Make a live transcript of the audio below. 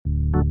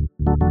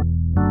Hello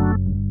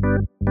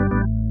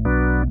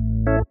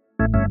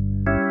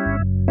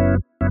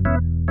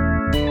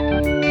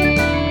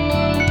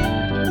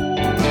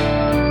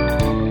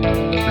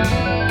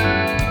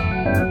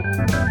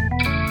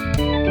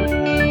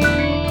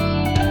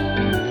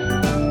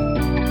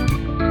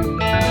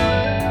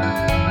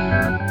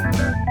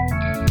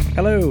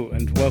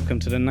and welcome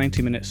to the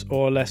 90 Minutes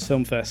or Less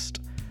Film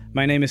Fest.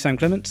 My name is Sam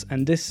Clements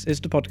and this is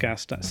the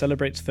podcast that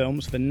celebrates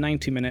films with a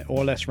 90-minute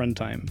or less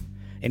runtime.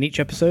 In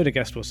each episode, a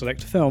guest will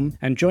select a film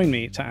and join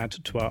me to add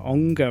to our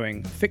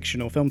ongoing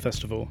fictional film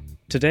festival.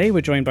 Today,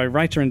 we're joined by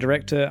writer and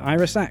director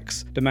Ira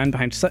Sachs, the man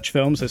behind such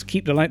films as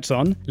Keep the Lights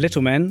On,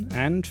 Little Men,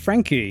 and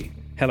Frankie.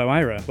 Hello,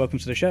 Ira. Welcome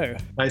to the show.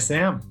 Hi,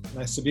 Sam.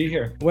 Nice to be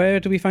here. Where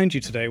do we find you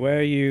today? Where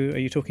are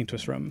you talking to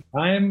us from?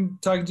 I'm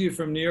talking to you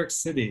from New York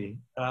City,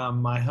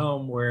 my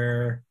home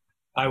where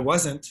I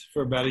wasn't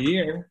for about a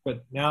year,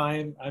 but now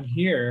I'm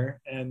here.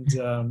 And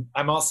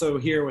I'm also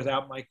here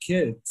without my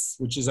kids,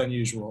 which is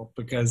unusual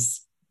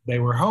because they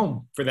were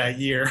home for that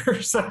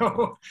year.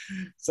 so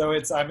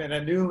I'm in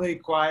a newly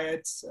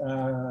quiet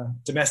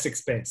domestic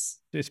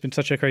space. It's been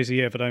such a crazy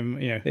year, but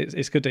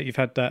it's good that you've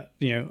had that,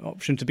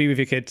 option to be with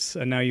your kids,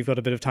 and now you've got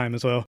a bit of time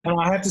as well. And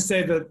I have to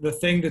say that the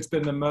thing that's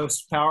been the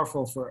most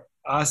powerful for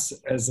us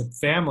as a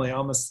family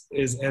almost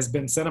has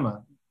been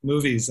cinema,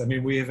 movies. I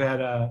mean, we have had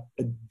a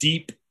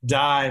deep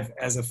dive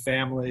as a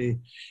family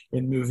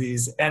in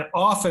movies. And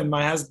often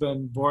my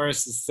husband,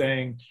 Boris, is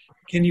saying,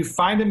 can you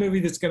find a movie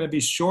that's going to be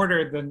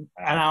shorter than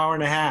an hour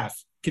and a half?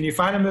 Can you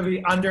find a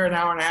movie under an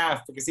hour and a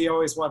half? Because he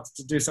always wants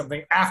to do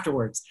something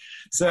afterwards.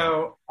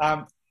 So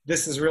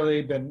this has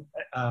really been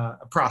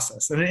a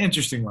process and an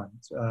interesting one.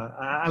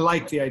 I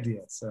like the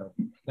idea. So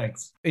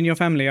thanks. In your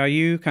family, are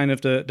you kind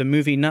of the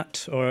movie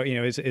nut, or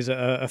is it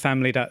a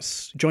family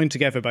that's joined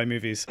together by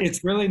movies?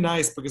 It's really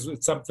nice because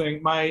it's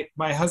something. My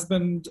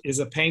husband is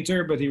a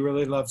painter, but he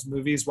really loves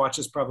movies.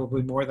 Watches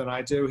probably more than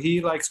I do. He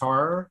likes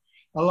horror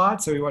a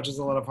lot, so he watches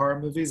a lot of horror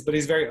movies, but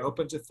he's very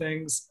open to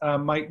things.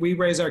 We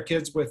raise our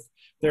kids with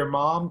their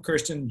mom,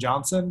 Kirsten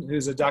Johnson,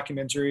 who's a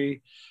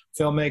documentary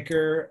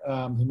filmmaker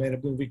who made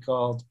a movie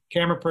called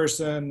Camera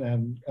Person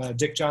and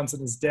Dick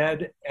Johnson is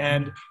Dead.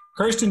 And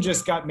Kirsten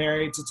just got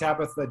married to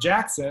Tabitha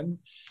Jackson,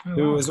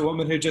 who is a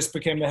woman who just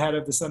became the head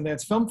of the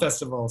Sundance Film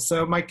Festival.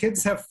 So my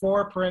kids have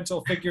 4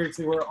 parental figures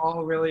who are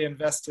all really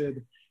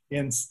invested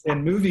in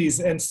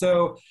movies. And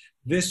so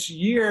this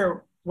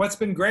year, what's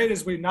been great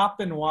is we've not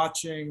been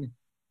watching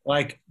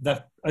like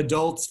the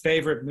adults'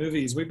 favorite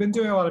movies. We've been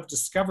doing a lot of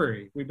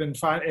discovery. We've been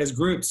as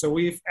groups. So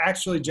we've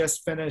actually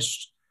just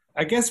finished,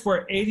 I guess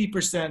we're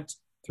 80%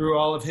 through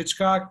all of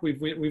Hitchcock.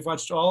 We've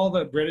watched all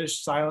the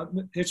British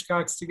silent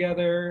Hitchcocks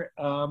together.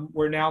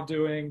 We're now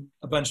doing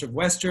a bunch of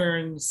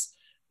Westerns.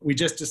 We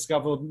just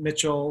discovered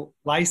Mitchell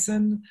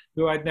Lyson,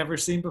 who I'd never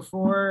seen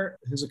before,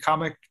 who's a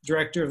comic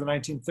director of the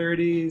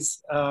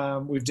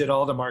 1930s. We did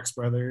all the Marx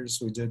Brothers.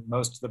 We did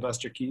most of the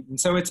Buster Keaton.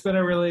 So it's been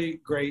a really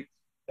great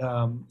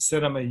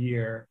cinema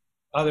year.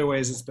 Other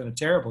ways, it's been a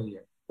terrible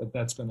year, but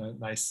that's been a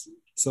nice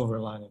silver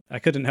lining. I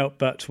couldn't help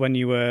but when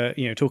you were,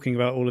 talking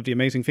about all of the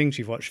amazing things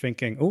you've watched,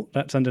 thinking, oh,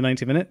 that's under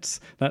 90 minutes.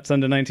 That's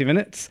under 90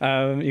 minutes.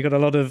 You got a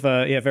lot of,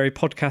 very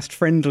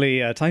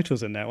podcast-friendly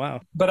titles in there.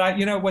 Wow. But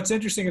what's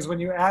interesting is when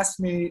you ask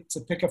me to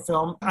pick a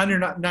film under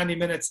 90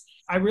 minutes,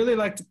 I really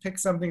like to pick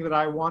something that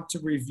I want to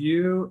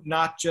review,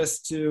 not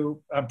just to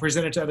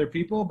present it to other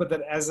people, but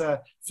that as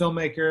a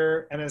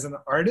filmmaker and as an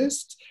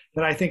artist,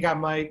 that I think I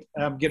might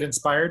get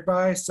inspired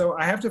by. So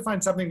I have to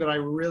find something that I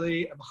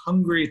really am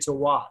hungry to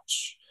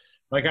watch.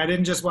 Like, I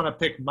didn't just want to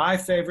pick my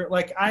favorite.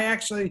 Like, I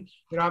actually,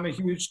 I'm a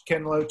huge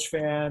Ken Loach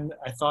fan.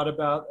 I thought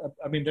about,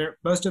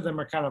 most of them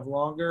are kind of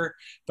longer.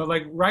 But,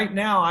 like, right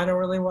now, I don't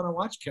really want to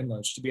watch Ken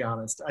Loach, to be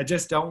honest. I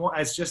just don't want,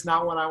 it's just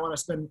not what I want to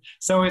spend.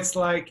 So it's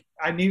like,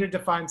 I needed to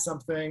find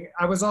something.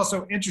 I was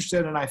also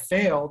interested, and I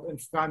failed in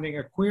finding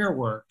a queer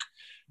work.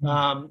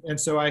 And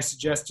so I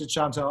suggested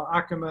Chantal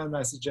Akerman.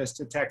 I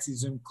suggested Taxi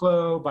Zoom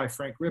Clos by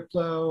Frank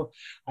Riplow.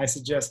 I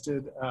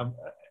suggested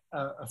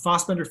a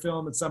Fassbinder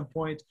film at some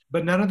point,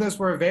 but none of those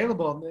were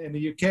available in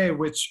the UK,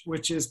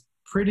 which is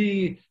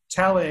pretty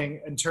telling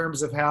in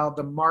terms of how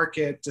the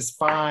market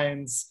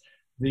defines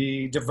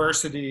the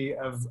diversity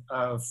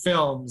of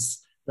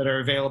films that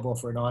are available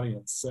for an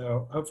audience.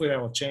 So hopefully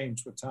that will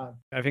change with time.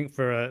 I think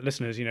for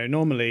listeners,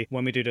 normally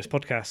when we do this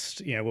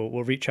podcast,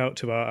 we'll reach out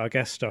to our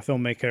guest, our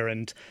filmmaker,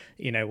 and,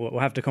 we'll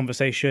have the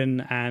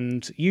conversation,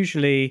 and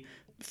usually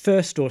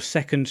first or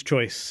second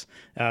choice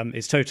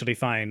is totally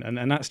fine,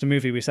 and that's the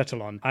movie we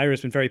settle on.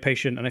 Ira's been very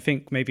patient, and I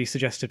think maybe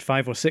suggested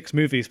 5 or 6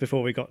 movies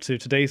before we got to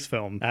today's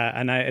film,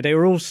 and they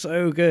were all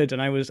so good,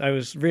 and I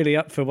was really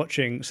up for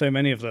watching so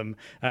many of them.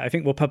 I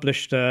think we'll put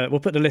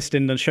the list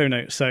in the show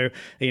notes, so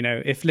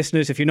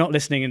if you're not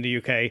listening in the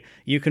UK,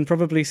 you can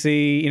probably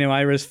see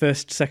Ira's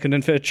first, second,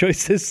 and third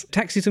choices.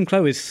 Taxi Zoom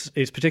Clos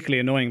is particularly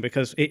annoying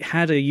because it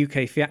had a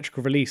UK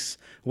theatrical release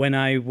when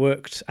I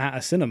worked at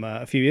a cinema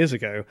a few years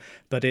ago,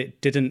 but it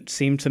didn't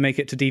seem to make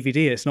it to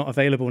DVD. It's not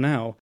available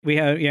now. We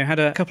had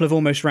a couple of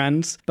almost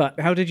rans, but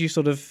how did you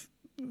sort of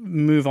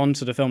move on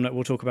to the film that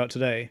we'll talk about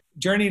today.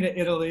 Journey to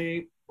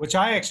Italy, which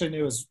I actually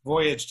knew was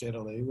Voyage to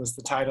Italy, was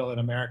the title in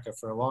America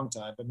for a long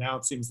time, but now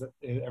it seems that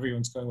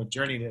everyone's going with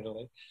Journey to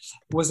Italy,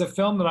 was a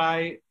film that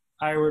I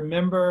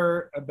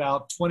remember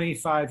about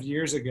 25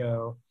 years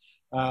ago.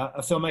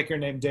 A filmmaker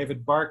named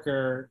David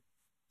Barker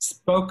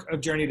spoke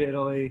of Journey to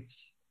Italy,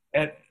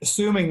 and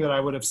assuming that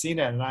I would have seen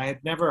it, and I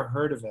had never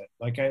heard of it.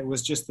 Like, it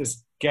was just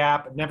this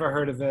gap, never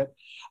heard of it.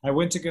 I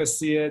went to go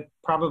see it,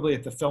 probably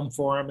at the Film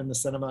Forum in the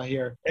cinema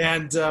here,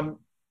 and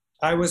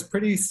I was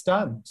pretty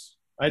stunned.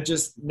 I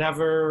just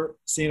never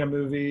seen a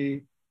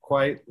movie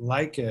quite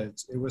like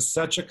it. It was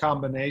such a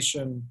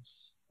combination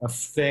of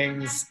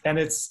things, and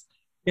it's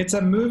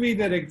a movie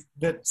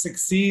that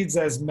succeeds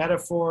as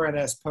metaphor and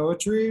as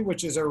poetry,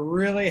 which is a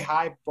really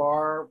high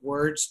bar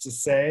words to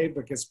say,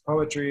 because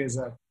poetry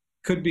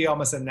could be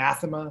almost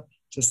anathema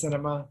to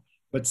cinema,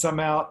 but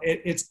somehow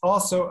it's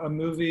also a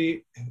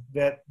movie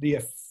that the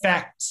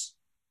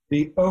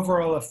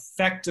overall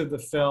effect of the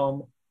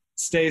film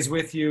stays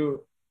with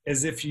you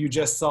as if you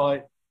just saw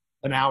it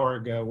an hour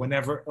ago.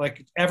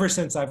 Ever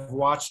since I've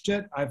watched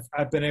it,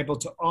 I've been able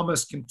to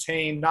almost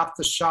contain not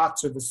the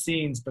shots or the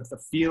scenes, but the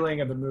feeling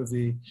of the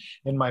movie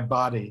in my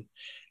body.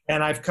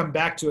 And I've come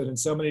back to it in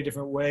so many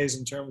different ways,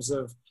 in terms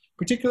of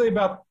particularly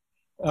about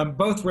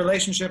both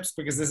relationships,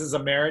 because this is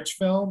a marriage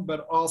film,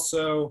 but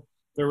also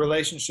the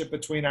relationship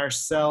between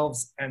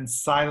ourselves and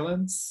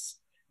silence,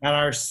 and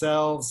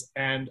ourselves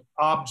and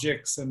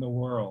objects in the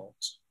world.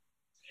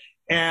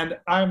 And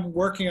I'm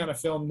working on a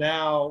film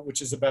now,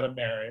 which is about a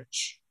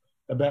marriage,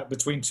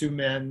 between two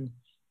men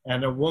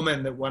and a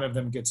woman that one of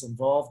them gets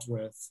involved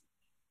with.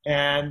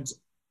 And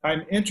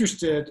I'm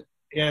interested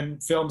in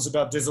films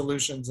about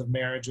dissolutions of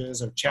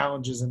marriages or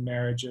challenges in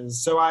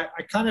marriages. So I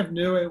kind of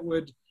knew it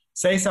would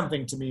say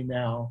something to me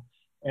now,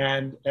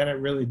 and it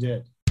really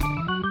did.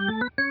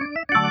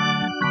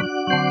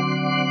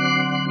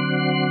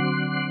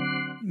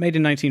 Made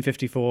in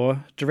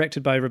 1954,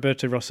 directed by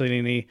Roberto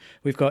Rossellini,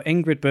 we've got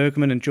Ingrid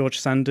Bergman and George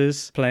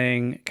Sanders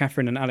playing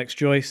Catherine and Alex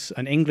Joyce,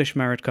 an English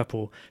married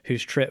couple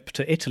whose trip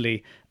to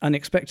Italy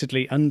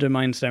unexpectedly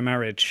undermines their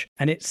marriage.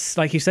 And it's,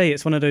 like you say,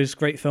 it's one of those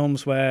great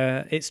films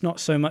where it's not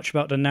so much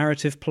about the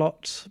narrative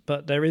plot,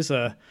 but there is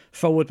a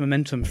forward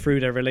momentum through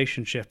their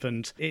relationship,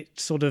 and it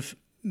sort of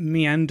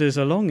meanders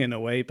along in a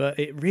way, but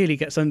it really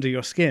gets under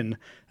your skin,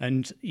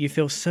 and you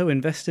feel so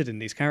invested in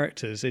these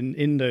characters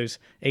in those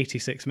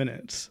 86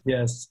 minutes.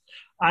 Yes.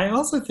 I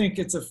also think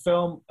it's a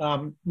film,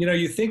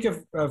 you think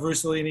of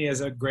Rossellini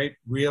as a great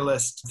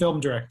realist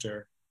film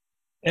director,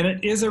 and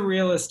it is a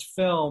realist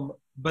film,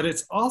 but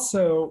it's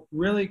also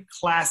really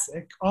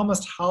classic,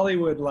 almost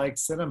Hollywood-like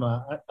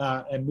cinema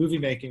and movie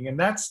making. And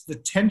that's the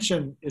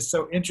tension is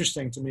so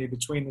interesting to me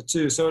between the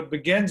two. So it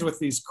begins with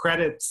these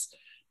credits,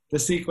 the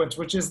sequence,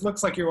 which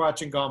looks like you're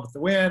watching Gone with the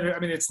Wind. I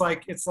mean, it's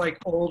like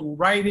old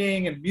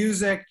writing and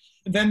music.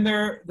 And then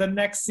the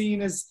next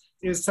scene is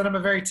cinema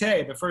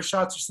verite. The first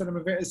shots are cinema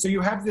verite. So you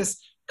have this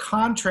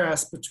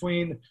contrast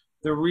between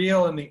the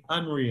real and the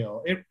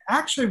unreal. It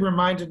actually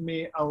reminded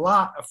me a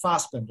lot of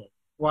Fassbinder,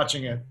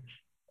 watching it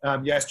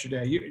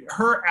yesterday.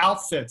 Her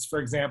outfits, for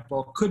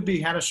example, could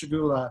be Hanna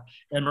Schygulla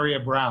and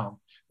Maria Braun.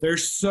 They're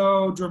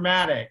so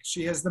dramatic.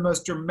 She has the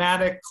most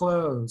dramatic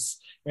clothes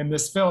in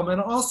this film. And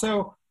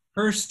also,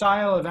 her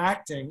style of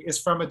acting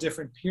is from a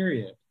different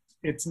period.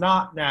 It's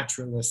not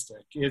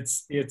naturalistic.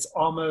 It's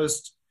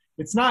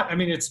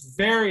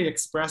very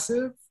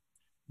expressive,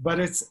 but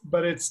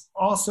it's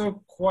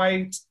also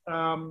quite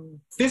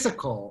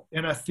physical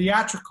in a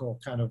theatrical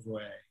kind of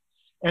way.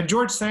 And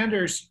George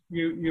Sanders,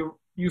 you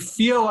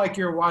feel like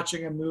you're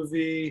watching a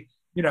movie.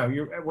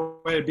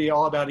 It'd be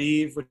All About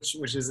Eve,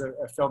 which is a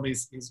film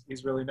he's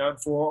really known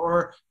for.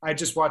 Or I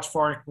just watched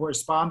Foreign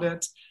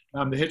Correspondent,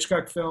 the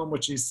Hitchcock film,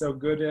 which he's so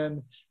good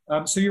in.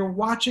 So you're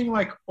watching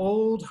like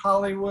old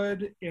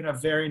Hollywood in a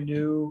very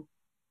new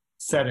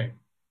setting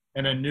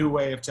and a new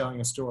way of telling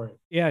a story.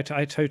 Yeah,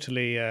 I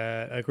totally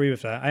agree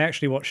with that. I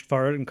actually watched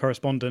Foreign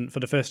Correspondent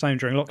for the first time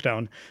during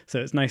lockdown, so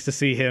it's nice to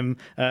see him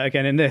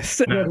again in this.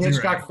 The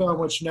Hitchcock film,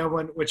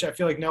 which I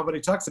feel like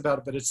nobody talks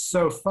about, but it's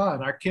so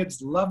fun. Our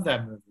kids love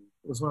that movie.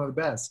 It was one of the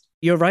best.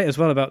 You're right as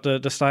well about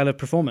the style of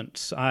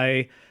performance.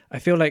 I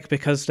feel like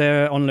because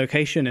they're on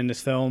location in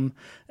this film,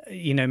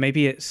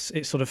 maybe it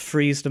sort of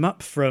frees them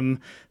up from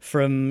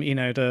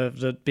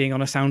the being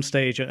on a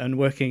soundstage and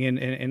working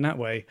in that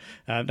way.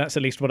 That's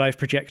at least what I've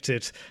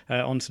projected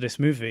onto this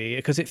movie,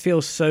 because it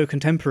feels so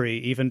contemporary,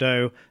 even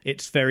though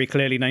it's very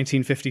clearly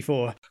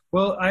 1954.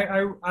 Well,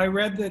 I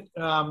read that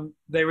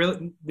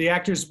the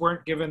actors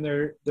weren't given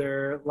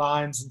their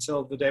lines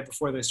until the day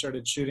before they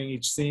started shooting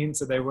each scene,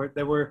 so they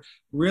were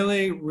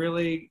really,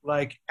 really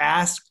like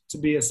asked to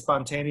be as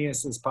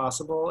spontaneous as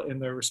possible in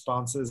their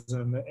responses.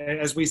 And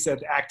as we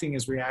said, acting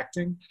is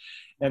reacting,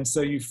 and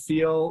so you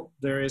feel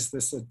there is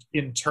this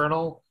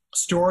internal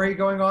story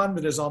going on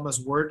that is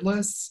almost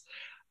wordless.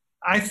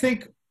 I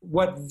think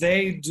what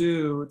they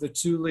do, the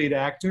two lead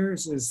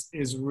actors,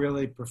 is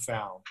really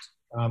profound.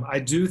 I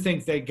do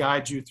think they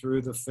guide you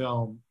through the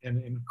film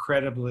in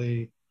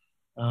incredibly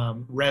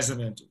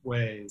resonant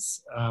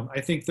ways.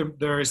 I think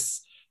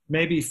there's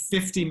maybe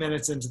 50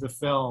 minutes into the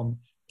film,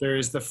 there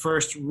is the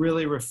first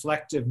really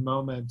reflective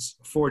moment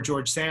for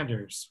George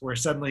Sanders, where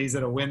suddenly he's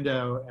at a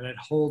window and it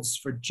holds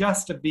for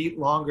just a beat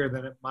longer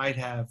than it might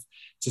have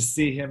to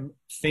see him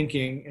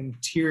thinking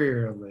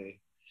interiorly.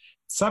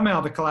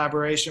 Somehow the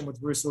collaboration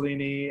with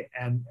Rossellini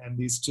and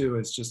these two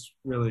is just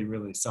really,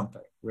 really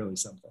something, really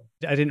something.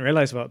 I didn't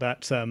realize about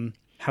that.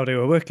 How they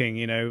were working,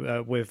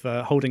 with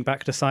holding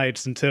back the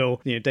sides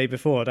until day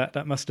before.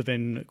 That must have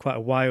been quite a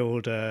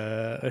wild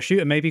shoot,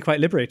 and maybe quite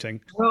liberating.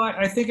 Well,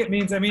 I think it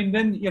means. Then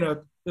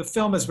the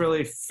film is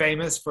really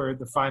famous for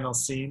the final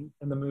scene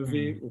in the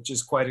movie, which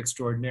is quite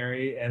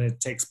extraordinary, and it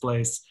takes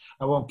place.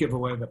 I won't give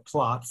away the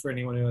plot for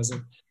anyone who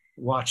hasn't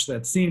watched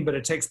that scene, but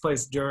it takes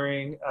place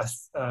during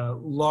a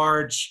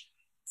large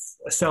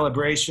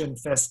celebration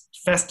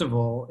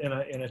festival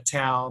in a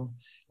town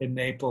in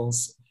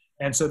Naples.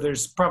 And so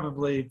there's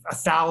probably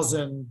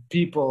 1,000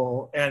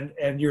 people,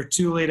 and your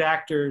two lead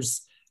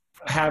actors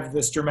have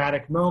this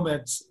dramatic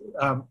moment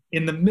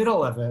in the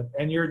middle of it.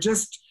 And you're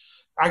just,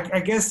 I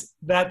guess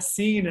that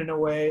scene in a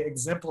way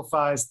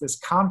exemplifies this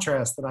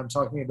contrast that I'm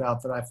talking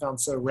about that I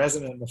found so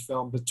resonant in the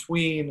film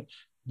between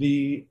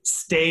the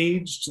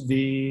staged,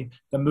 the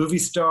movie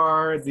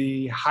star,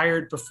 the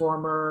hired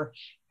performer,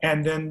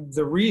 and then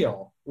the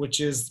real, which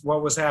is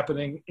what was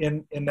happening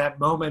in that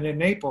moment in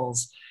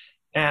Naples.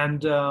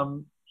 And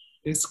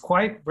it's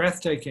quite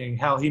breathtaking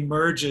how he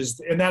merges.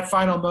 In that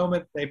final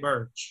moment, they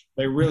merge.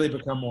 They really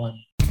become one.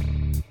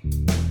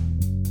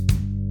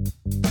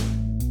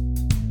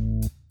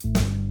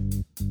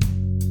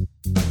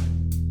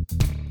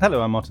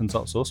 Hello, I'm Martin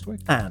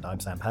Zott-Zorstwig. And I'm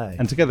Sam Hay.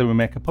 And together we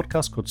make a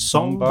podcast called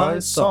Song by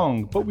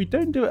Song. But we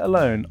don't do it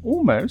alone.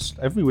 Almost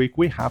every week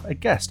we have a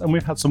guest. And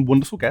we've had some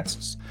wonderful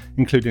guests,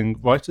 including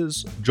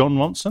writers Jon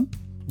Ronson,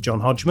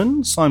 John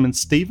Hodgman, Simon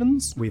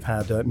Stevens. We've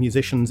had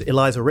musicians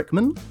Eliza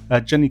Rickman,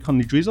 Jenny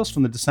Conley-Drizos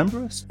from The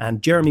Decemberists,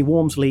 and Jeremy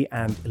Wormsley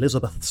and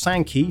Elizabeth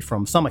Sankey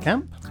from Summer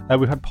Camp.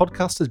 We've had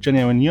podcasters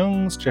Jenny Owen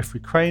Youngs, Jeffrey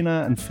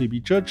Craner, and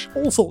Phoebe Judge.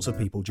 All sorts of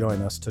people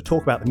join us to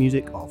talk about the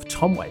music of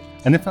Tom Waits.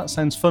 And if that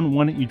sounds fun,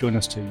 why don't you join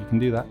us too? You can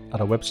do that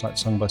at our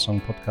website,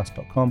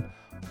 songbysongpodcast.com,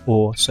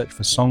 or search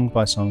for Song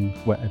by Song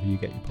wherever you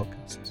get your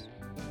podcasts.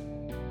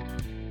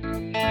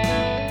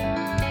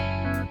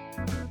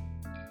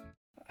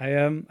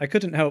 I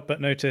couldn't help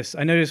but notice,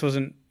 I know this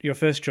wasn't your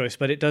first choice,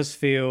 but it does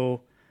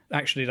feel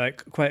actually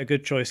like quite a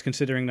good choice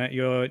considering that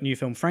your new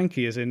film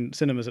Frankie is in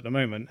cinemas at the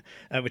moment,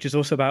 which is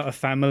also about a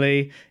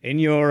family in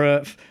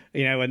Europe,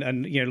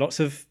 and lots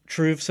of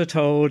truths are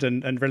told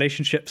and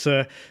relationships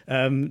are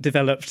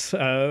developed,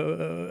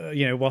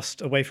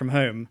 whilst away from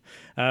home.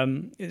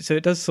 So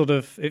it does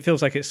it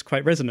feels like it's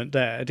quite resonant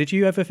there. Did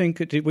you ever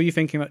were you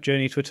thinking about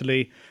Journey to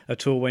Italy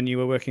at all when you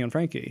were working on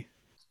Frankie?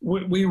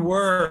 We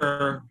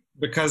were,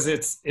 because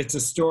it's a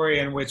story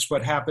in which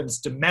what happens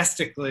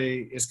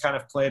domestically is kind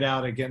of played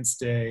out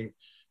against a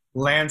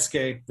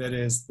landscape that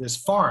is this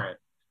foreign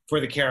for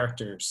the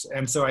characters.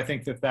 And so I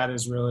think that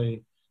is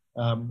really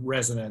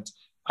resonant.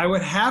 I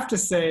would have to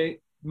say,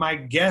 my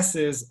guess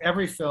is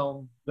every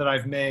film that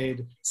I've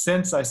made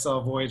since I saw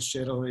Voyage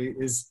to Italy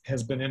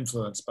has been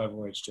influenced by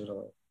Voyage to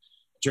Italy,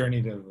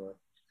 Journey to Italy.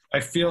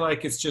 I feel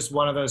like it's just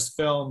one of those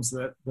films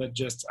that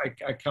just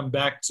I come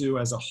back to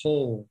as a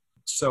whole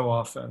so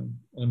often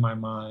in my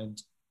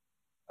mind.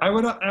 I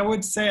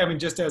would say,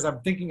 just as I'm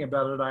thinking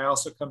about it, I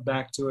also come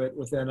back to it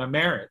within a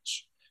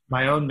marriage,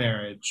 my own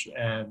marriage,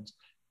 and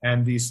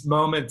these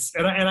moments.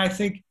 And I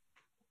think,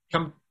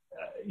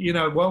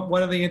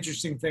 one of the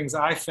interesting things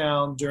I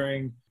found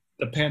during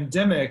the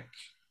pandemic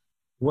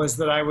was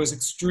that I was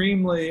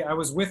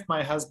with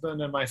my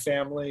husband and my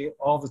family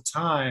all the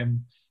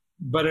time,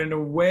 but in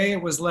a way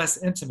it was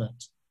less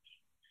intimate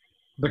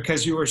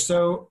because you were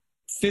so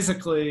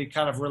physically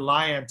kind of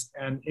reliant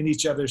and in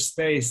each other's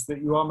space that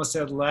you almost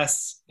had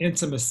less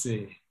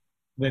intimacy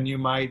than you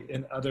might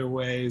in other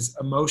ways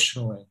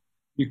emotionally.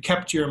 You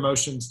kept your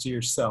emotions to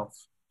yourself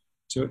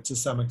to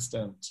some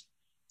extent.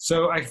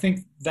 So I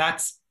think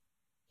that's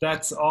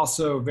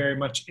also very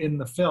much in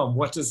the film.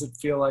 What does it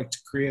feel like to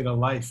create a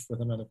life with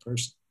another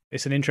person?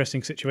 It's an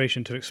interesting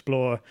situation to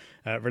explore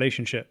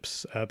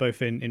relationships,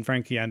 both in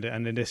Frankie and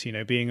in this,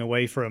 being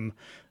away from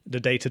the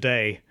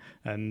day-to-day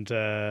and,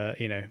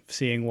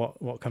 seeing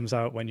what comes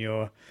out when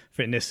you're,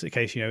 in this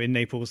case, in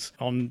Naples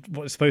on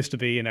what's supposed to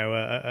be,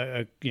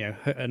 an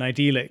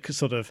idyllic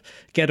sort of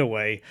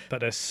getaway. But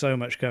there's so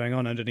much going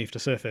on underneath the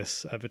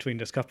surface between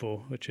this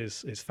couple, which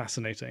is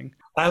fascinating.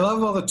 I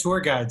love all the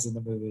tour guides in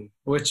the movie,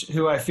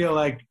 who I feel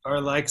like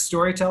are like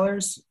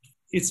storytellers.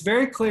 It's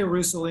very clear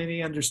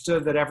Rossellini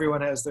understood that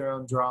everyone has their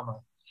own drama.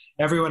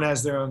 Everyone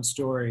has their own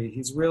story.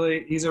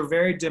 He's a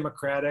very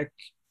democratic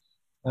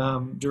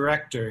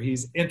director.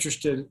 He's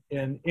interested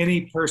in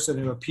any person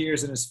who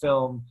appears in his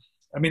film.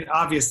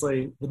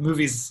 Obviously,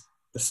 the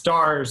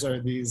stars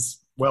are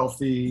these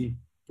wealthy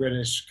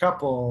British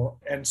couple.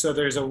 And so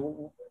there's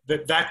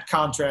that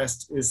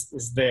contrast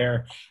is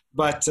there.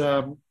 But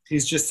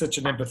he's just such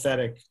an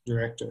empathetic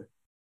director.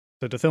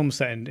 So the film's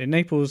set in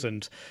Naples,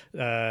 and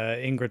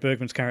Ingrid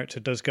Bergman's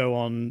character does go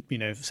on,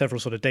 several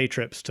sort of day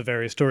trips to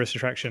various tourist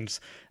attractions.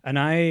 And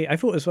I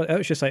thought it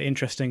was just like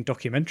interesting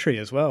documentary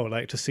as well,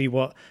 like to see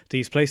what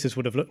these places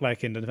would have looked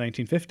like in the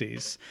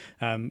 1950s.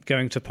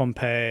 Going to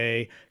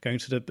Pompeii, going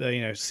to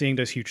the, seeing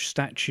those huge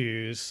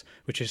statues,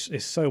 which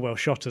is so well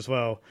shot as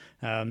well.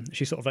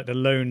 She's sort of like the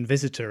lone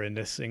visitor in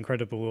this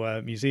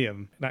incredible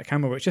museum. That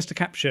camera work just to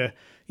capture,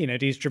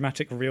 these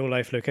dramatic real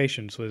life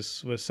locations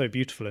was so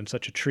beautiful and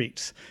such a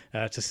treat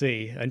to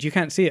see. And you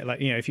can't see it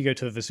like, if you go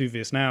to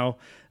Vesuvius now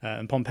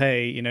and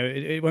Pompeii,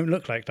 it won't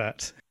look like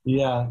that.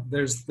 Yeah,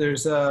 there's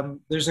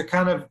a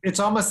kind of, it's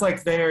almost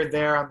like they're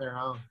there on their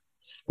own,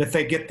 that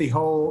they get the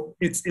whole,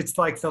 it's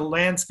like the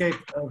landscape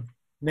of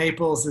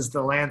Naples is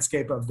the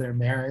landscape of their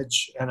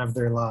marriage and of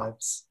their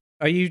lives.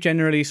 Are you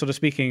generally, sort of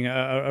speaking,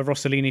 a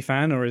Rossellini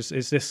fan, or is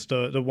this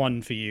the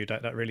one for you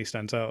that really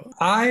stands out?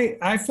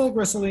 I feel like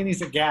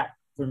Rossellini's a gap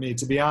for me,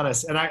 to be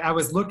honest. And I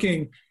was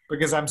looking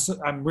because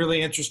I'm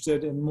really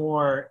interested in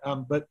more,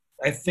 but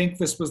I think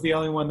this was the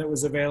only one that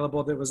was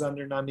available that was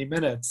under 90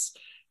 minutes.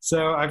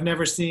 So I've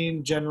never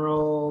seen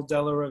General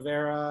Della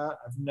Rovere.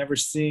 I've never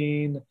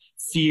seen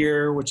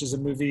Fear, which is a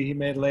movie he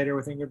made later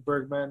with Ingrid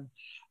Bergman.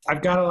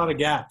 I've got a lot of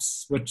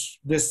gaps, which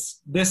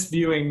this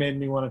viewing made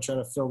me want to try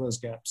to fill those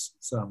gaps.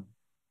 So,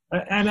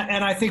 and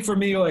I think for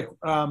me, like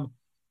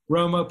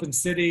Rome Open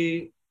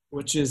City,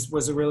 which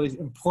was a really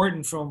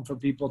important film for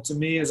people, to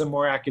me is a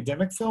more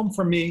academic film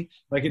for me.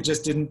 Like it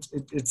just didn't,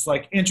 it's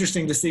like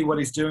interesting to see what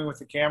he's doing with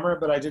the camera,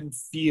 but I didn't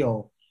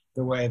feel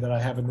the way that I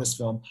have in this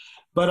film.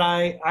 But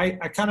I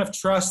kind of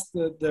trust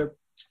or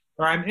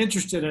I'm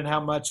interested in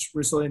how much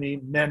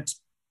Rossellini meant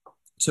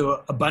to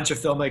a bunch of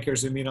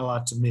filmmakers who mean a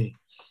lot to me.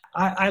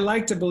 I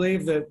like to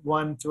believe that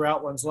one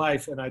throughout one's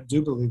life, and I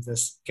do believe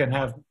this,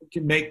 can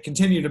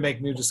continue to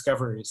make new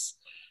discoveries.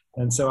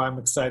 And so I'm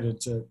excited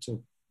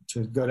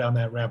to go down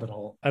that rabbit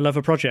hole. I love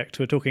a project.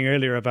 We were talking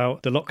earlier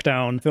about the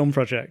lockdown film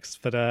projects,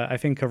 but I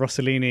think a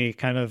Rossellini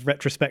kind of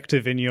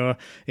retrospective in your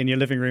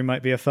living room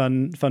might be a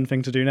fun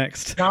thing to do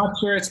next. Not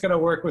sure it's going to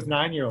work with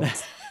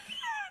 9-year-olds.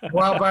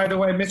 Well, by the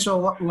way,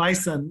 Mitchell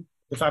Leisen,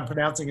 if I'm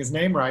pronouncing his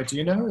name right, do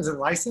you know? Is it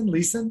Leisen?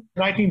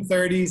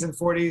 1930s and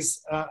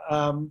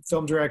 40s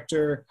film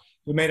director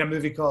who made a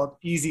movie called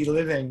Easy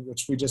Living,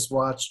 which we just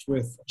watched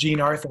with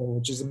Jean Arthur,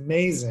 which is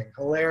amazing,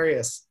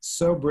 hilarious,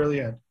 so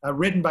brilliant.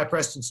 Written by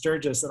Preston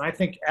Sturges, and I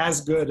think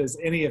as good as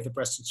any of the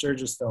Preston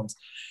Sturges films.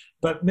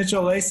 But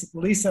Mitchell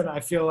Leisen, I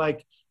feel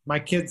like my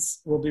kids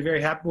will be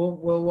very happy.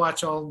 We'll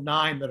watch all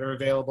 9 that are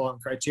available on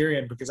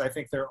Criterion because I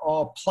think they're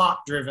all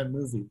plot-driven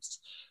movies,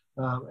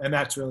 and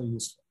that's really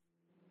useful.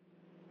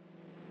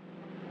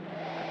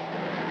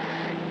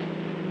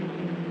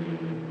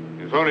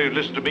 If only you'd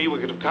listened to me, we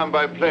could have come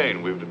by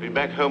plane. We would have been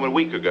back home a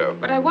week ago.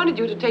 But I wanted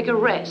you to take a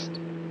rest.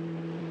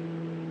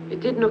 It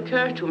didn't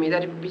occur to me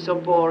that it would be so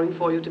boring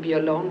for you to be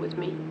alone with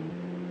me.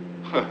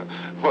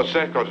 What's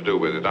that got to do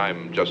with it?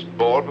 I'm just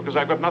bored because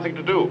I've got nothing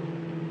to do.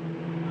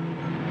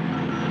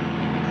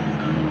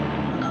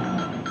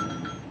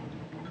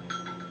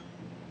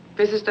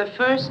 This is the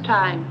first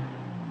time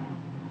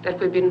that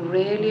we've been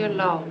really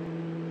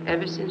alone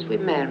ever since we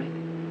married.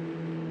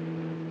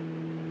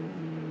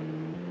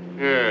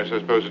 Yes, I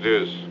suppose it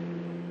is.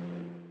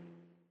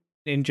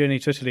 In Journey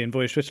to Italy and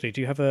Voyage to Italy, do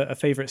you have a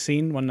favourite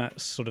scene, one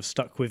that's sort of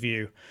stuck with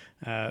you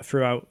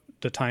throughout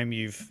the time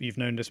you've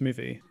known this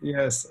movie?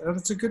 Yes,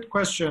 that's a good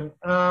question.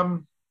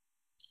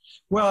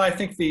 Well, I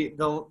think the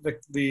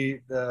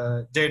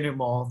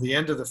denouement, the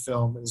end of the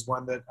film, is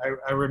one that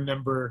I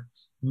remember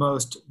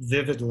most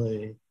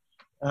vividly.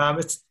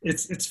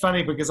 It's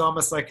funny because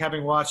almost like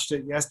having watched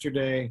it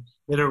yesterday,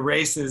 it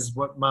erases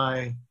what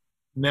my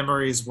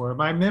memories were.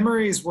 My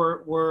memories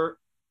were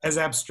as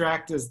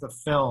abstract as the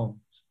film.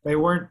 They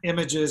weren't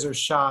images or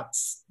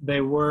shots. They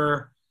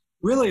were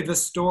really the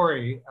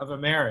story of a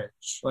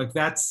marriage. Like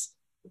that's,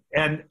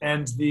 and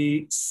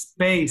the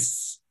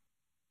space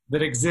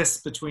that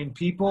exists between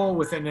people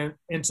within an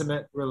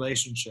intimate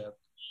relationship.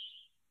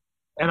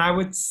 And I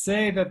would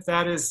say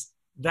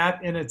that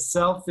in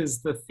itself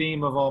is the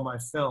theme of all my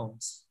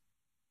films.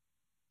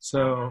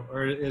 So,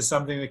 or is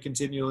something that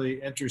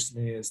continually interests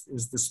me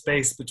is the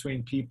space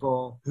between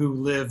people who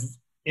live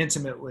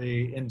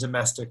intimately in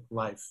domestic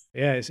life.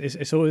 Yeah,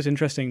 it's always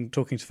interesting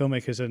talking to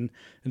filmmakers and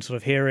sort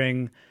of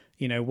hearing,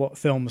 what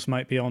films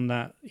might be on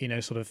that,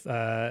 sort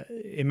of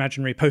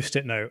imaginary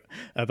Post-it note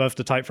above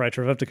the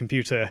typewriter, above the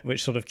computer,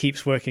 which sort of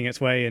keeps working its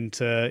way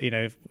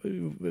into,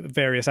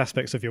 various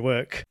aspects of your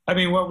work. I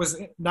mean, what was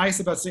nice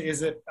about it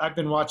is that I've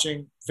been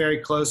watching very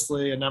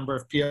closely a number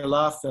of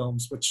Pialat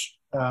films, which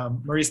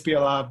Maurice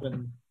Pialat I've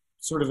been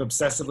sort of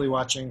obsessively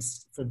watching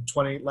for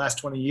last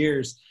 20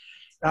 years,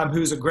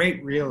 who's a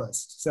great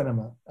realist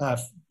cinema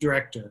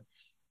director.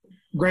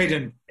 Great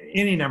in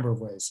any number of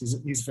ways.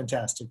 He's a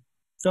fantastic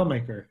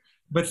filmmaker.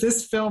 But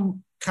this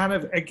film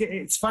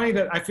it's funny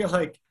that I feel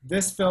like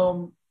this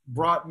film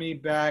brought me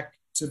back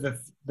to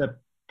the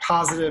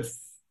positive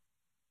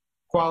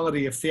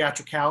quality of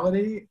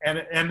theatricality, and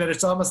that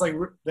it's almost like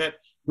that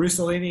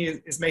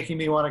Rossellini is making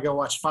me want to go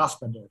watch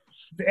Fassbinder.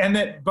 And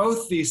that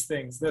both these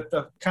things, that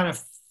the kind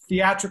of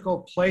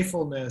theatrical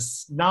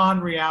playfulness,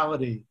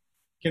 non-reality,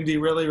 can be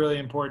really, really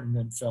important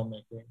in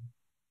filmmaking.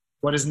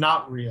 What is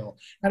not real.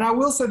 And I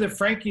will say that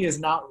Frankie is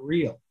not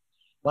real.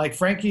 Like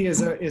Frankie is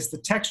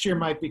the texture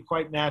might be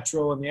quite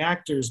natural in the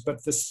actors,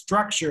 but the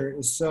structure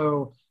is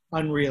so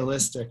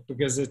unrealistic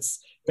because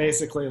it's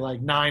basically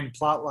like 9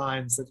 plot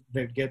lines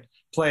that get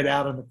played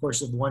out in the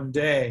course of one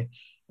day.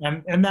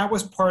 And that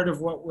was part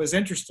of what was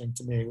interesting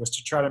to me, was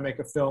to try to make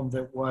a film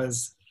that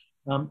was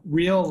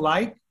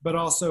real-like, but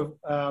also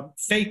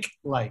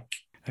fake-like.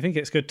 I think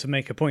it's good to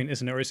make a point,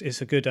 isn't it?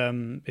 It's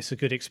a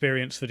good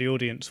experience for the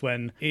audience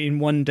when in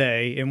one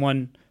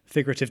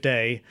figurative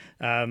day,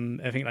 I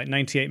think like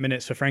 98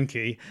 minutes for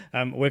Frankie,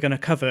 we're going to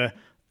cover,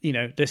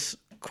 this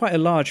quite a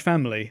large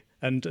family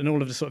and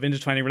all of the sort of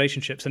intertwining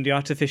relationships, and the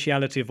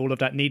artificiality of all of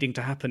that needing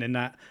to happen in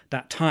that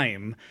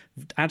time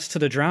adds to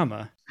the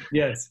drama.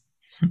 Yes.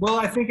 Well,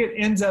 I think it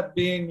ends up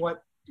being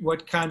what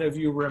kind of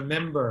you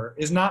remember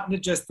is not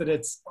just that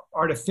it's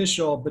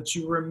artificial, but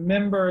you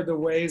remember the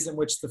ways in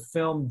which the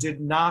film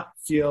did not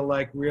feel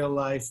like real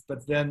life,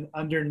 but then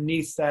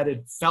underneath that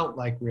it felt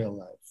like real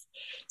life.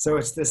 So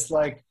it's this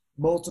like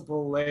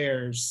multiple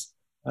layers.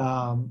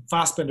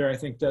 Fassbinder, I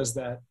think, does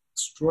that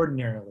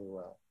extraordinarily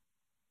well,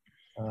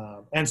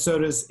 and so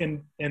does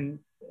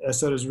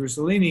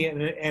Rossellini,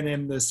 and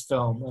in this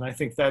film. And I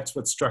think that's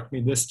what struck me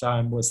this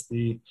time was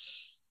maybe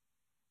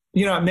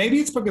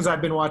it's because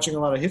I've been watching a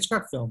lot of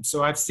Hitchcock films.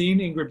 So I've seen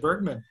Ingrid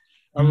Bergman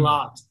a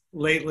lot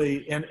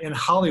lately in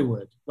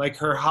Hollywood. Like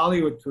her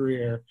Hollywood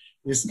career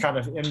is kind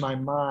of in my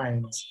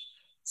mind.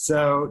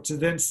 So to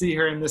then see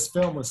her in this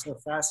film was so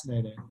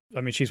fascinating.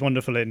 I mean, she's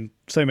wonderful in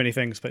so many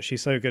things, but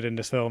she's so good in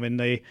this film. In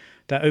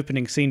that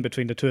opening scene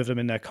between the two of them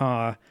in their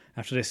car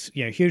after this,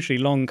 hugely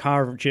long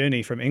car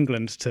journey from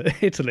England to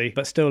Italy,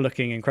 but still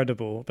looking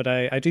incredible. But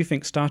I do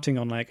think starting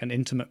on like an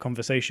intimate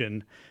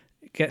conversation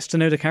gets to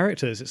know the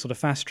characters. It sort of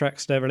fast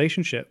tracks their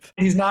relationship.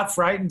 He's not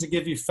frightened to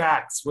give you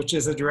facts, which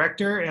as a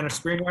director and a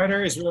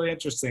screenwriter is really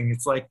interesting.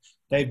 It's like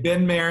they've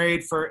been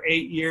married for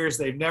 8 years.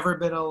 They've never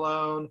been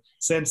alone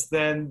since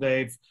then.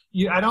 I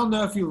don't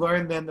know if you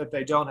learn then that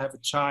they don't have a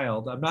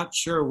child. I'm not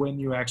sure when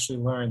you actually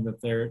learn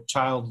that they're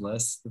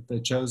childless, that they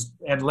chose.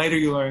 And later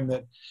you learn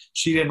that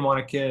she didn't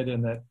want a kid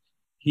and that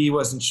he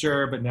wasn't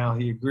sure, but now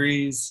he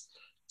agrees.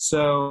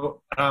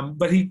 So,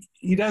 but he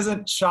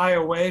doesn't shy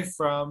away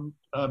from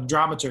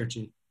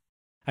dramaturgy.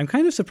 I'm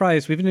kind of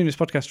surprised. We've been doing this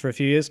podcast for a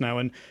few years now,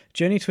 and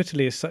Journey to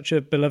Italy is such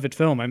a beloved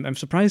film. I'm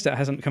surprised it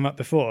hasn't come up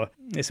before.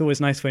 It's always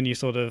nice when you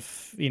sort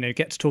of,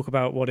 get to talk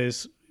about what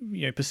is,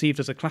 perceived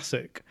as a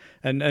classic.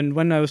 And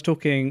when I was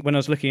looking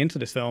into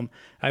this film,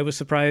 I was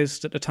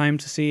surprised at the time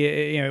to see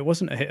it, it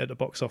wasn't a hit at the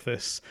box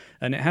office,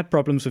 and it had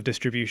problems with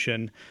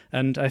distribution.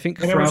 And I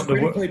think it was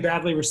critically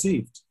badly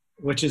received,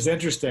 which is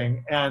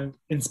interesting and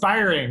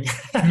inspiring.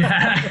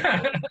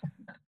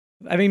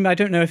 I mean, I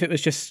don't know if it was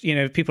just,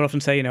 people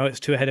often say, it's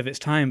too ahead of its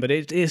time, but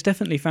it's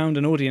definitely found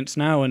an audience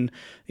now. And,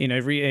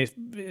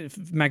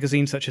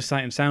 magazines such as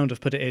Sight and Sound have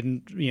put it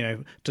in,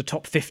 the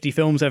top 50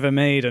 films ever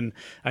made. And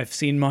I've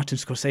seen Martin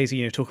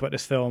Scorsese, talk about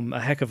this film a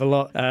heck of a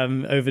lot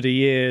over the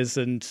years.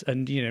 And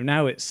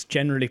now it's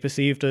generally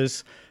perceived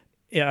as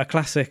a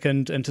classic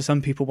and to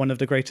some people, one of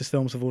the greatest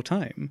films of all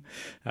time.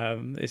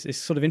 It's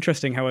sort of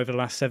interesting how over the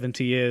last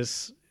 70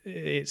 years,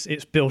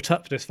 it's built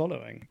up this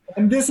following.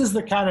 And this is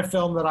the kind of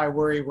film that I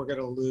worry we're going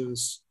to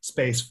lose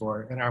space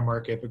for in our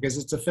market, because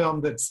it's a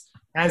film that's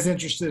as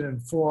interested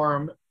in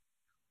form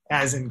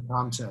as in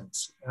content.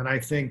 And I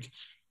think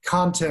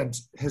content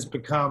has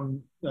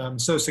become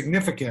so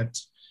significant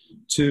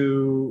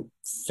to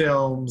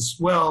films.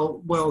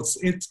 Well,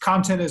 it's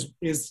content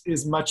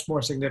is much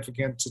more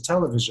significant to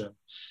television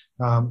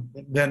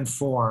than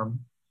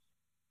form.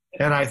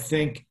 And I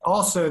think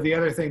also the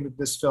other thing that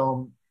this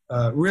film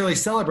really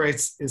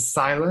celebrates is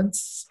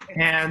silence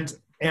and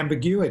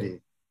ambiguity.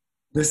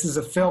 This is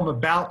a film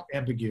about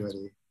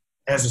ambiguity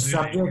as a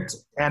subject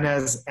and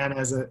as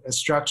a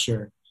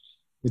structure.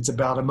 It's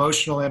about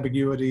emotional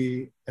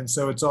ambiguity, and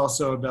so it's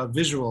also about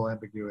visual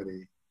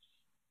ambiguity.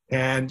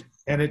 And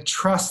it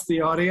trusts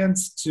the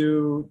audience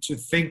to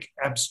think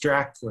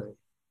abstractly,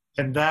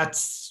 and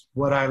that's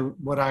what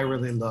I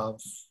really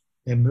love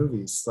in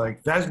movies.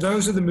 Like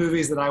those are the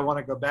movies that I want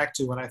to go back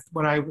to.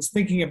 When I was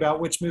thinking about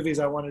which movies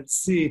I wanted to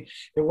see,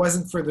 it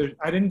wasn't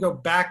I didn't go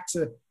back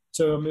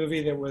to a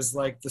movie that was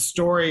like the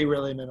story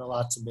really meant a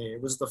lot to me.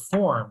 It was the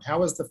form. How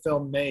was the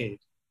film made?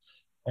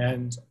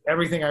 And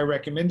everything I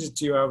recommended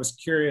to you, I was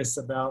curious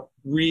about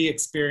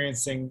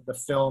re-experiencing the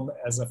film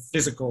as a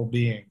physical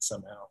being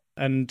somehow.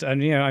 And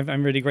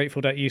I'm really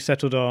grateful that you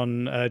settled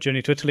on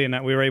Journey to Italy and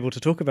that we were able to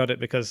talk about it,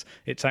 because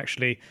it's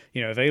actually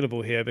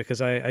available here,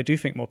 because I do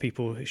think more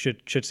people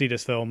should see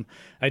this film.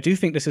 I do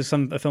think this is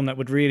a film that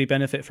would really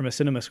benefit from a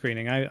cinema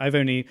screening. I've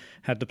only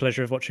had the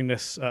pleasure of watching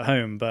this at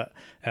home, but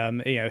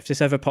if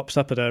this ever pops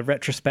up at a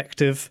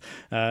retrospective,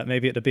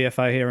 maybe at the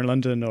BFI here in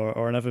London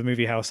or another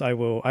movie house, I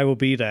will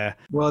be there.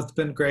 Well, it's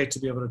been great to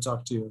be able to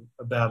talk to you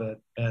about it,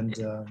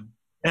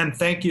 and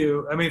thank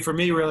you. I mean, for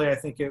me, really, I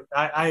think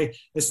I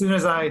as soon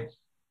as I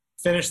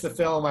finished the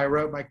film, I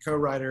wrote my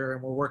co-writer,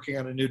 and we're working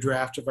on a new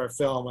draft of our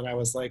film. And I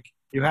was like,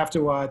 you have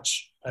to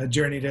watch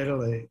Journey to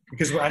Italy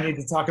because I need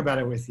to talk about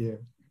it with you.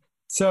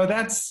 So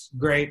that's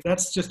great.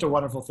 That's just a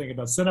wonderful thing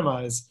about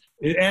cinema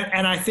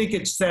and I think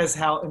it says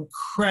how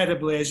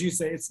incredibly, as you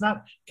say, it's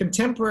not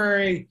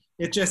contemporary.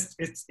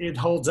 It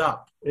holds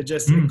up. It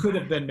could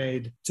have been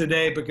made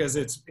today because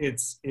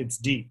it's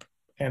deep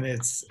and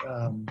it's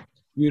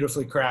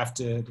beautifully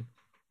crafted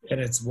and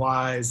it's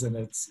wise and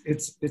it's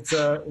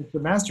a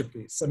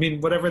masterpiece. I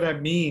mean, whatever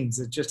that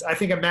means, I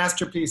think a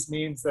masterpiece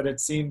means that it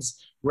seems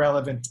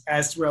relevant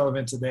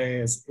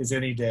today as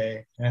any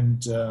day.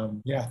 And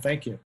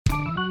thank you.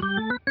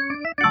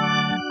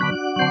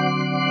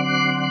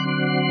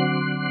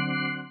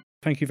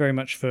 Thank you very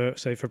much for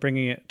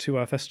bringing it to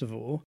our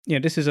festival.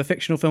 This is a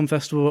fictional film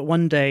festival, but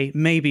one day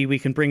maybe we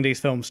can bring these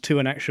films to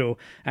an actual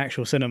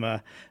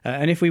cinema.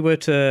 And if we were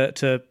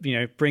to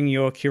bring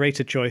your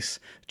curated choice,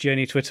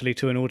 Journey to Italy,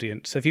 to an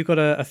audience, have you got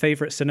a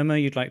favorite cinema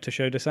you'd like to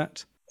show this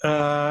at?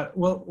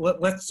 Well,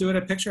 let's do it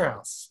at Picture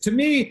House. To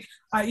me,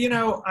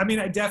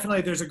 definitely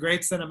there's a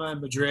great cinema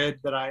in Madrid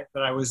that I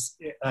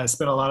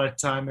spent a lot of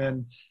time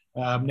in.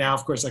 Now,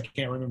 of course, I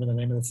can't remember the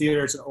name of the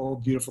theater. It's an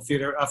old, beautiful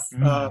theater.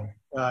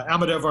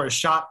 Almodovar has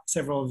shot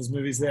several of his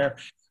movies there.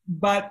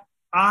 But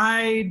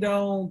I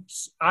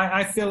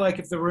feel like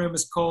if the room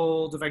is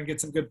cold, if I can get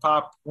some good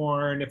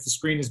popcorn, if the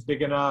screen is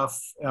big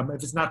enough,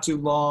 if it's not too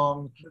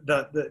long,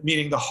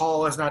 meaning the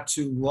hall is not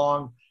too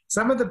long.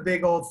 Some of the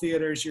big old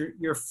theaters,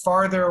 you're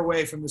farther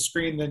away from the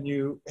screen than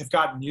you have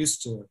gotten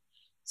used to.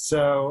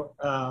 So,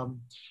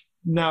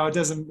 no, it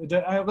doesn't.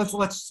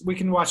 We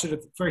can watch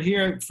it for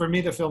here. For me,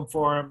 the Film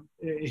Forum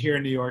here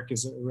in New York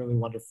is a really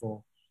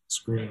wonderful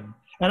screen.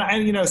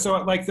 And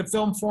so like the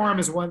Film Forum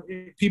is one,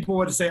 people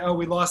would say, oh,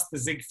 we lost the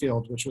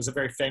Ziegfeld, which was a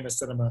very famous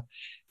cinema.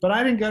 But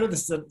I didn't go to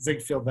the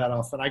Ziegfeld that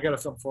often. I go to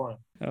Film Forum.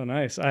 Oh,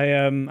 nice.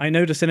 I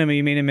know the cinema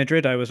you mean in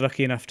Madrid. I was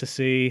lucky enough to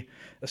see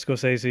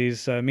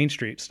Scorsese's Mean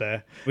Streets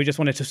there. We just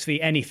wanted to see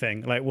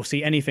anything. Like, we'll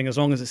see anything as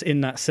long as it's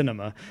in that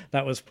cinema.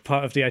 That was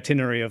part of the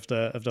itinerary of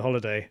the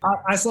holiday.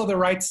 I saw The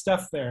Right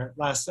Stuff there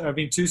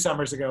 2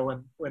 summers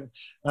ago when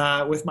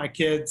with my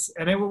kids.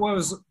 And what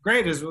was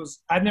great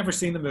was I'd never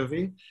seen the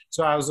movie.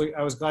 So I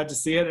was glad to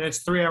see it. And it's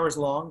 3 hours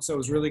long. So it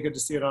was really good to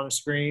see it on a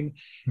screen.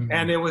 Mm-hmm.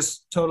 And it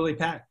was totally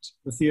packed.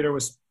 The theater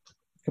was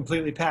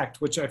completely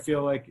packed, which I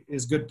feel like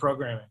is good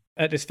programming.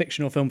 At this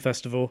fictional film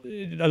festival,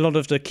 a lot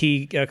of the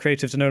key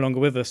creatives are no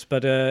longer with us,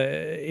 but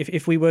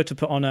if we were to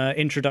put on an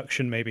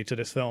introduction maybe to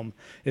this film,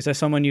 is there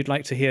someone you'd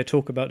like to hear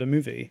talk about the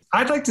movie?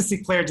 I'd like to see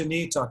Claire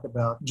Denis talk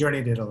about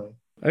Journey to Italy.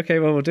 Okay,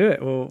 well, we'll do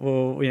it.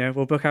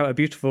 We'll book out a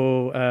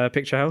beautiful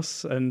Picture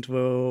House, and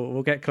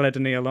we'll get Claire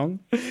Denis along.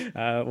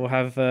 We'll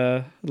have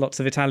lots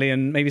of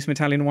Italian, maybe some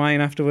Italian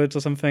wine afterwards or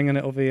something, and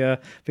it'll be a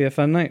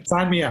fun night.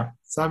 Sign me up.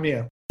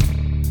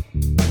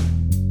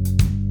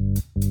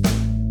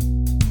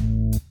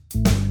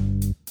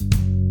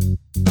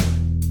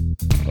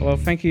 Well,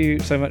 thank you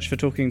so much for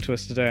talking to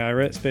us today,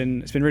 Ira. It's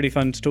been really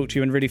fun to talk to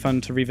you and really fun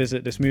to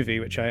revisit this movie,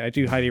 which I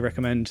do highly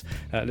recommend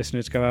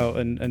listeners go out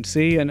and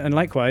see. And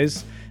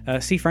likewise,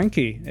 see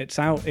Frankie. It's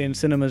out in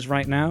cinemas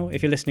right now.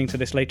 If you're listening to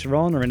this later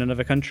on or in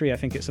another country, I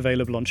think it's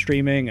available on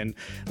streaming and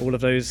all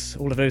of those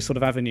sort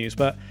of avenues.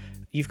 But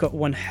you've got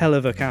one hell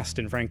of a cast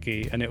in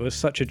Frankie, and it was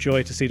such a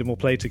joy to see them all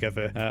play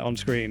together on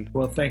screen.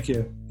 Well, thank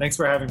you. Thanks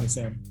for having me,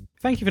 Sam.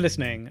 Thank you for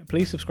listening.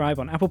 Please subscribe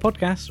on Apple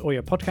Podcasts or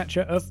your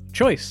podcatcher of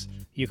choice.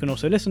 You can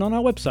also listen on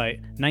our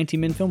website,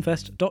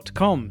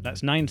 90minfilmfest.com.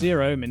 That's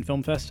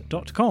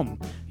 90minfilmfest.com.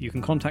 You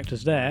can contact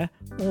us there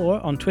or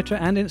on Twitter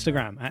and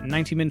Instagram at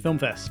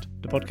 90minfilmfest.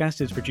 The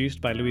podcast is produced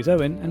by Louise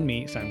Owen and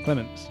me, Sam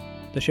Clements.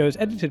 The show is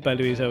edited by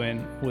Louise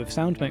Owen with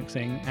sound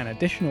mixing and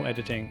additional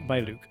editing by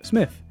Luke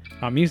Smith.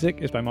 Our music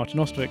is by Martin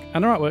Ostwick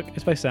and our artwork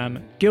is by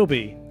Sam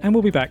Gilby. And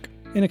we'll be back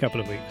in a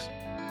couple of weeks.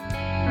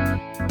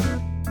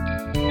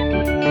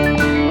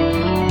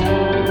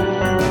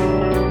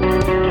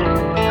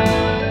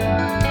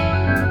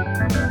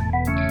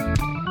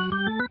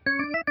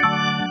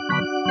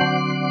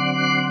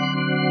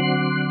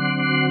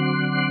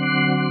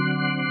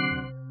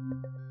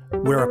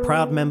 We're a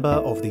proud member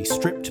of the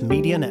Stripped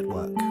Media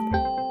Network.